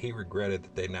stated that he regretted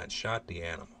that they'd not shot the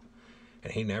animal,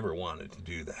 and he never wanted to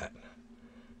do that.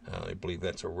 I believe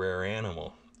that's a rare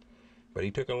animal. But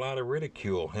he took a lot of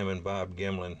ridicule, him and Bob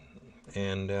Gimlin,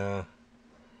 and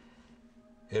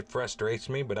it frustrates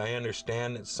me, but I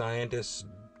understand that scientists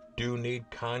do need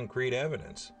concrete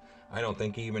evidence. I don't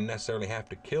think you even necessarily have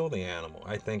to kill the animal.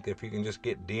 I think if you can just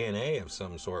get DNA of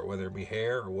some sort, whether it be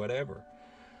hair or whatever,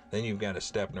 then you've got a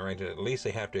step in the right direction. At least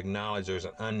they have to acknowledge there's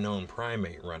an unknown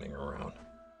primate running around.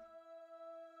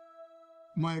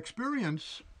 My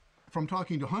experience from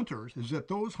talking to hunters is that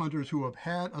those hunters who have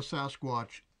had a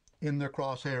Sasquatch in their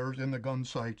crosshairs, in the gun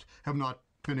sights, have not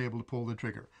been able to pull the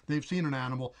trigger. They've seen an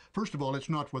animal. First of all, it's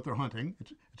not what they're hunting.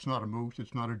 It's not a moose,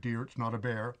 it's not a deer, it's not a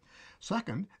bear.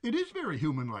 Second, it is very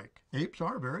human-like. Apes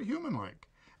are very human-like,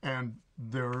 and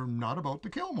they're not about to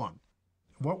kill one.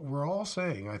 What we're all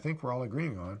saying, I think we're all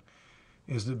agreeing on,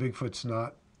 is that Bigfoot's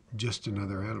not just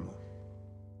another animal.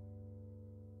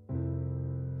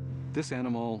 This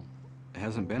animal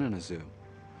hasn't been in a zoo.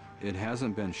 It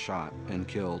hasn't been shot and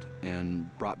killed and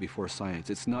brought before science.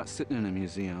 It's not sitting in a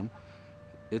museum.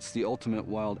 It's the ultimate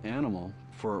wild animal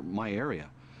for my area.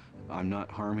 I'm not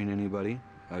harming anybody.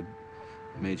 I've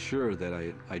made sure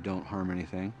that I don't harm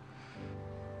anything.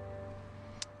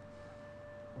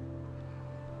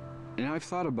 And I've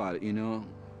thought about it,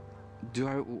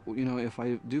 if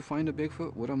I do find a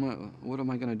Bigfoot, what am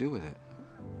I going to do with it?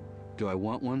 Do I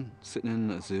want one sitting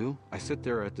in a zoo? I sit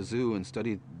there at the zoo and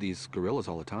study these gorillas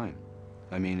all the time.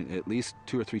 I mean, at least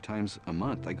 2 or 3 times a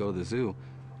month I go to the zoo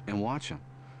and watch them.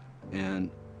 And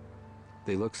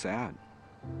they look sad.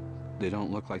 They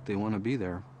don't look like they want to be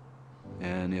there.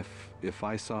 And if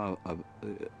I saw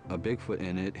a Bigfoot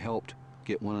and it helped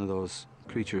get one of those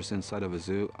creatures inside of a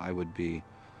zoo, I would be,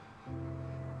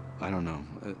 I don't know.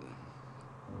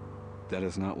 That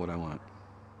is not what I want.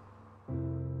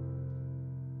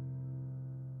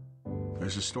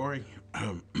 There's a story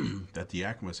that the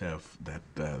Yakimas have that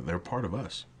they're part of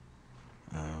us.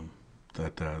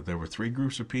 There were 3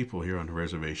 groups of people here on the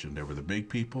reservation. There were the big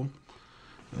people,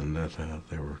 and that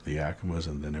there were the Yakimas,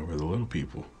 and then there were the little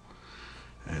people.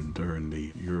 And during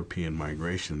the European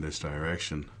migration in this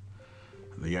direction,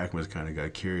 the Yakimas kind of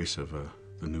got curious of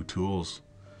the new tools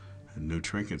and new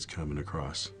trinkets coming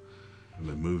across, and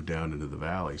they moved down into the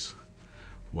valleys,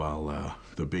 while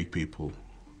the big people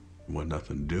want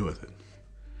nothing to do with it.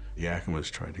 The Yakimas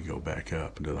tried to go back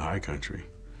up into the high country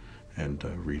and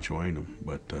rejoin them,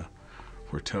 but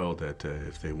we're told that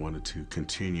if they wanted to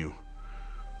continue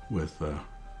with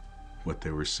what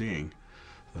they were seeing,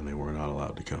 then they were not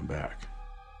allowed to come back.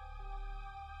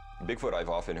 Bigfoot I've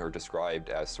often heard described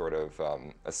as sort of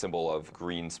a symbol of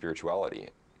green spirituality,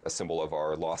 a symbol of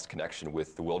our lost connection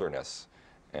with the wilderness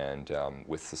and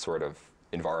with the sort of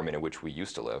environment in which we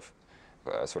used to live,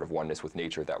 sort of oneness with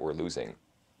nature that we're losing.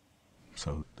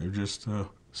 So they're just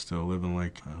still living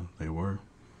like they were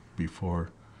before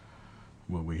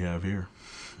what we have here.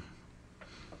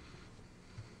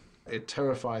 It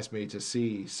terrifies me to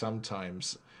see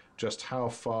sometimes just how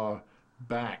far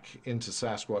back into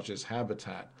Sasquatch's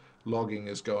habitat logging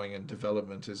is going and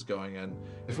development is going. And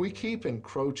if we keep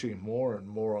encroaching more and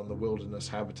more on the wilderness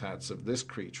habitats of this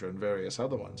creature and various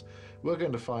other ones, we're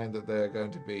going to find that they're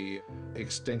going to be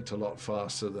extinct a lot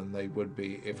faster than they would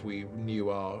be if we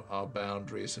knew our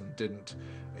boundaries and didn't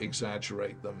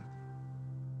exaggerate them.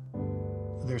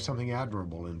 There's something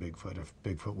admirable in Bigfoot. If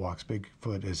Bigfoot walks,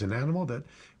 Bigfoot is an animal that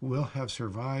will have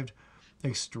survived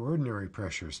extraordinary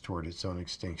pressures toward its own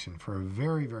extinction for a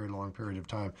very, very long period of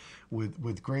time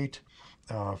with great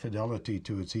fidelity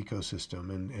to its ecosystem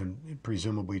and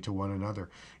presumably to one another,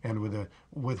 and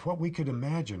with what we could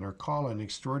imagine or call an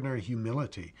extraordinary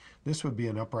humility. This would be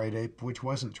an upright ape which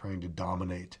wasn't trying to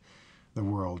dominate the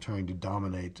world, trying to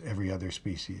dominate every other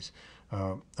species,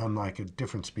 unlike a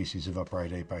different species of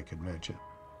upright ape I could mention.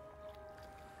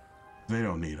 They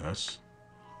don't need us.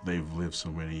 They've lived so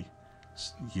many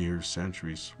years,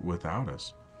 centuries without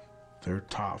us. They're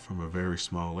taught from a very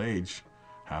small age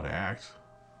how to act.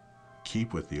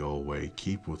 Keep with the old way,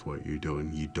 keep with what you're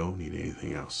doing. You don't need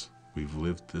anything else. We've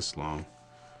lived this long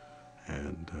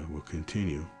and we'll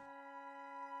continue.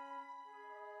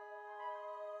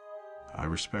 I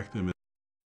respect them.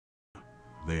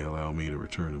 They allow me to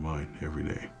return to mine every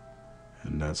day.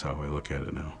 And that's how I look at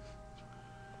it now.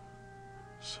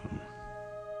 So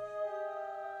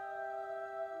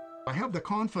I have the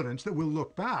confidence that we'll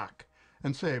look back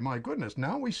and say, my goodness,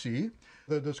 now we see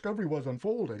the discovery was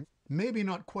unfolding. Maybe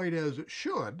not quite as it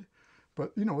should,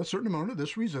 but you know, a certain amount of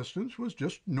this resistance was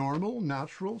just normal,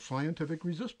 natural, scientific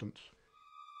resistance.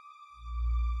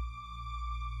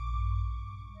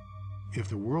 If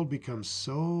the world becomes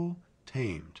so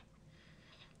tamed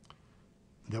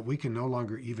that we can no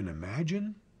longer even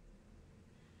imagine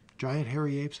giant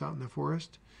hairy apes out in the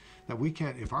forest, that we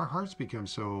can't, if our hearts become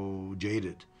so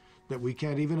jaded that we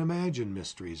can't even imagine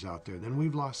mysteries out there, then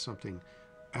we've lost something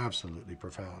absolutely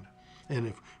profound. And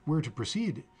if we're to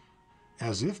proceed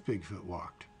as if Bigfoot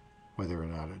walked, whether or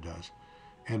not it does,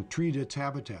 and treat its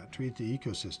habitat, treat the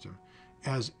ecosystem,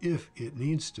 as if it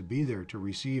needs to be there to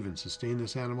receive and sustain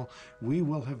this animal, we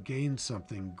will have gained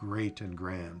something great and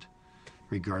grand,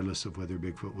 regardless of whether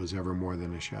Bigfoot was ever more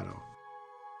than a shadow.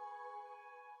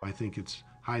 I think it's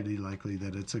highly likely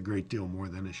that it's a great deal more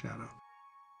than a shadow.